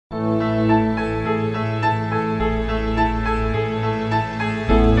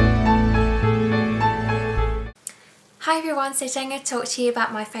Hi everyone, so today I'm going to talk to you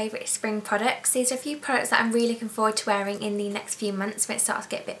about my favourite spring products. These are a few products that I'm really looking forward to wearing in the next few months when it starts to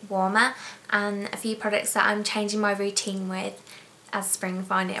get a bit warmer, and a few products that I'm changing my routine with as spring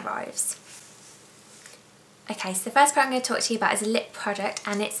finally arrives. Okay, so the first product I'm going to talk to you about is a lip product,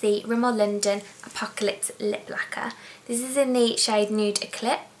 and it's the Rimmel London Apocalypse Lip Lacquer. This is in the shade Nude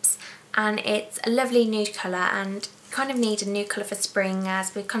Eclipse, and it's a lovely nude colour, and you kind of need a nude colour for spring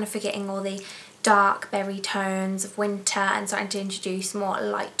as we're kind of forgetting all the dark berry tones of winter and starting to introduce more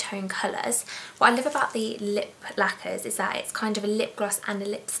light tone colours. What I love about the lip lacquers is that it's kind of a lip gloss and a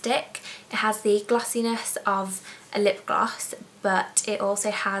lipstick. It has the glossiness of a lip gloss, but it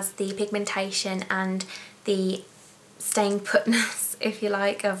also has the pigmentation and the staying putness, if you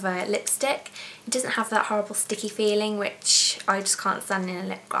like, of a lipstick. It doesn't have that horrible sticky feeling which I just can't stand in a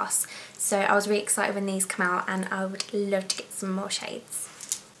lip gloss. So I was really excited when these come out, and I would love to get some more shades.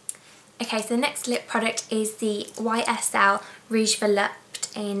 Okay, so the next lip product is the YSL ROUGE VOLUPTÉ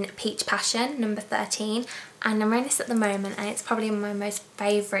in Peach Passion, number 13. And I'm wearing this at the moment, and it's probably my most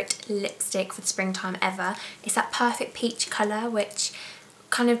favourite lipstick for the springtime ever. It's that perfect peach colour which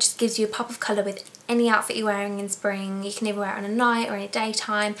kind of just gives you a pop of colour with any outfit you're wearing in spring. You can either wear it on a night or in a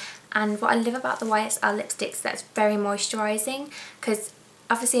daytime. And what I love about the YSL lipstick is that it's very moisturising, because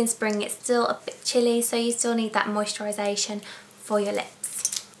obviously in spring it's still a bit chilly, so you still need that moisturisation for your lips.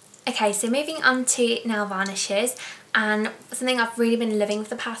 Okay, so moving on to nail varnishes, and something I've really been loving for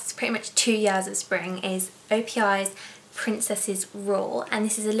the past pretty much 2 years of spring is OPI's Princess's Rule, and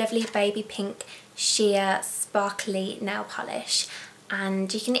this is a lovely baby pink sheer sparkly nail polish,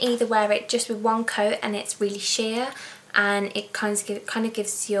 and you can either wear it just with one coat and it's really sheer and it kind of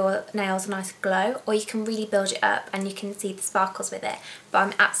gives your nails a nice glow, or you can really build it up and you can see the sparkles with it. But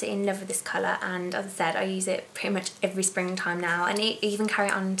I'm absolutely in love with this colour, and as I said, I use it pretty much every springtime now, and even carry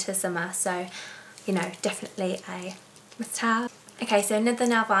it on into summer, so you know, definitely a must have. Okay, so another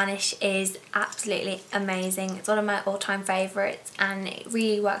nail varnish is absolutely amazing. It's one of my all-time favourites, and it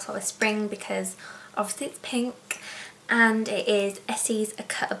really works well with spring because obviously it's pink, and it is Essie's A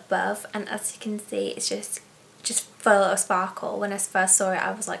Cut Above, and as you can see it's just full of sparkle. When I first saw it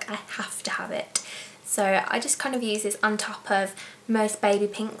I was like, I have to have it. So I just kind of use this on top of most baby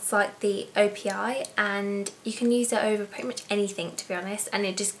pinks like the OPI, and you can use it over pretty much anything, to be honest, and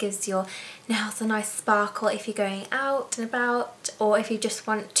it just gives your nails a nice sparkle if you're going out and about, or if you just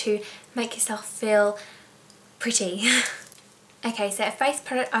want to make yourself feel pretty. Okay, so a face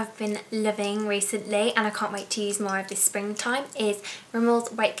product I've been loving recently, and I can't wait to use more of this springtime, is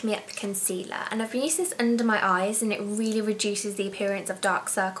Rimmel's Wake Me Up Concealer. And I've been using this under my eyes, and it really reduces the appearance of dark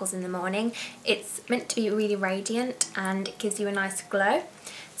circles in the morning. It's meant to be really radiant and it gives you a nice glow.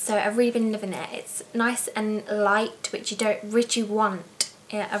 So I've really been loving it. It's nice and light, which you want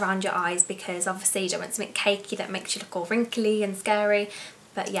around your eyes, because obviously you don't want something cakey that makes you look all wrinkly and scary.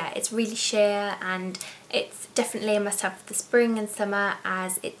 But yeah, it's really sheer, and it's definitely a must-have for the spring and summer,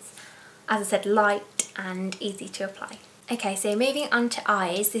 as it's, as I said, light and easy to apply. Okay, so moving on to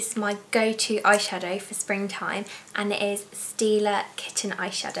eyes, this is my go-to eyeshadow for springtime, and it is Stila Kitten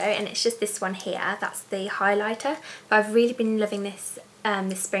eyeshadow, and it's just this one here, that's the highlighter. But I've really been loving this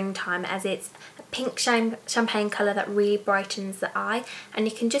this springtime, as it's a pink champagne colour that really brightens the eye, and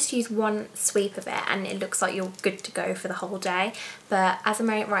you can just use one sweep of it and it looks like you're good to go for the whole day. But as I'm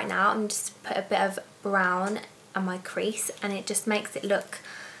wearing it right now, I'm just put a bit of brown on my crease, and it just makes it look,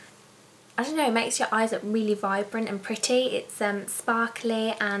 I don't know, it makes your eyes look really vibrant and pretty. It's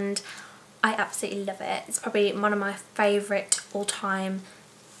sparkly, and I absolutely love it. It's probably one of my favourite all-time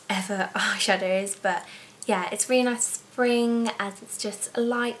ever eyeshadows. But yeah, it's really nice spring as it's just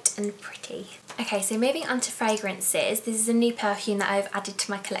light and pretty. Okay, so moving on to fragrances, this is a new perfume that I've added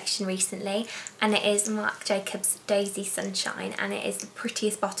to my collection recently, and it is Marc Jacobs Daisy Sunshine, and it is the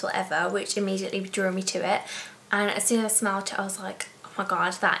prettiest bottle ever, which immediately drew me to it. And as soon as I smelled it I was like, oh my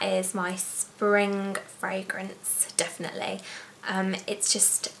god, that is my spring fragrance, definitely. It's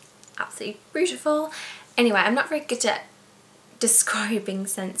just absolutely beautiful. Anyway, I'm not very good at describing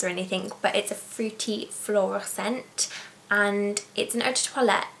scents or anything, but it's a fruity floral scent, and it's an eau de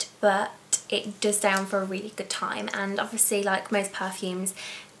toilette, but it does stay on for a really good time. And obviously, like most perfumes,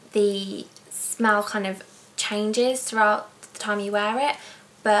 the smell kind of changes throughout the time you wear it,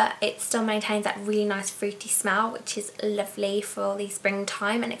 but it still maintains that really nice fruity smell, which is lovely for the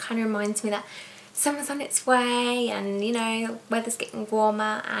springtime, and it kind of reminds me that summer's on its way, and you know, weather's getting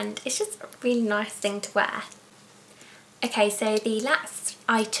warmer, and it's just a really nice thing to wear. Okay, so the last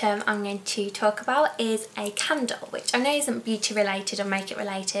item I'm going to talk about is a candle, which I know isn't beauty related or makeup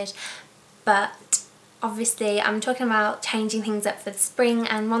related, but Obviously I'm talking about changing things up for the spring,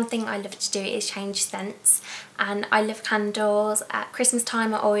 and one thing I love to do is change scents, and I love candles. At Christmas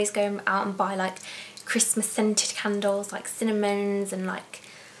time I always go out and buy like Christmas scented candles, like cinnamons and like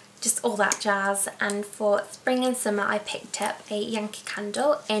just all that jazz. And for spring and summer I picked up a Yankee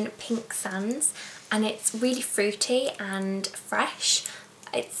candle in Pink Sands, and it's really fruity and fresh.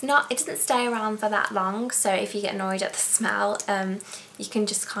 It doesn't stay around for that long, so if you get annoyed at the smell, you can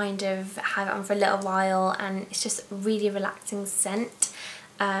just kind of have it on for a little while, and it's just a really relaxing scent.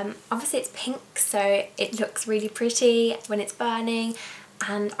 Obviously it's pink, so it looks really pretty when it's burning,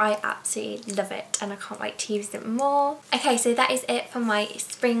 and I absolutely love it and I can't wait to use it more. Okay, so that is it for my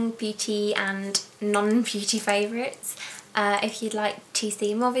spring beauty and non-beauty favourites. If you'd like to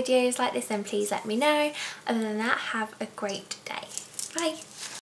see more videos like this, then please let me know. Other than that, have a great day. Bye!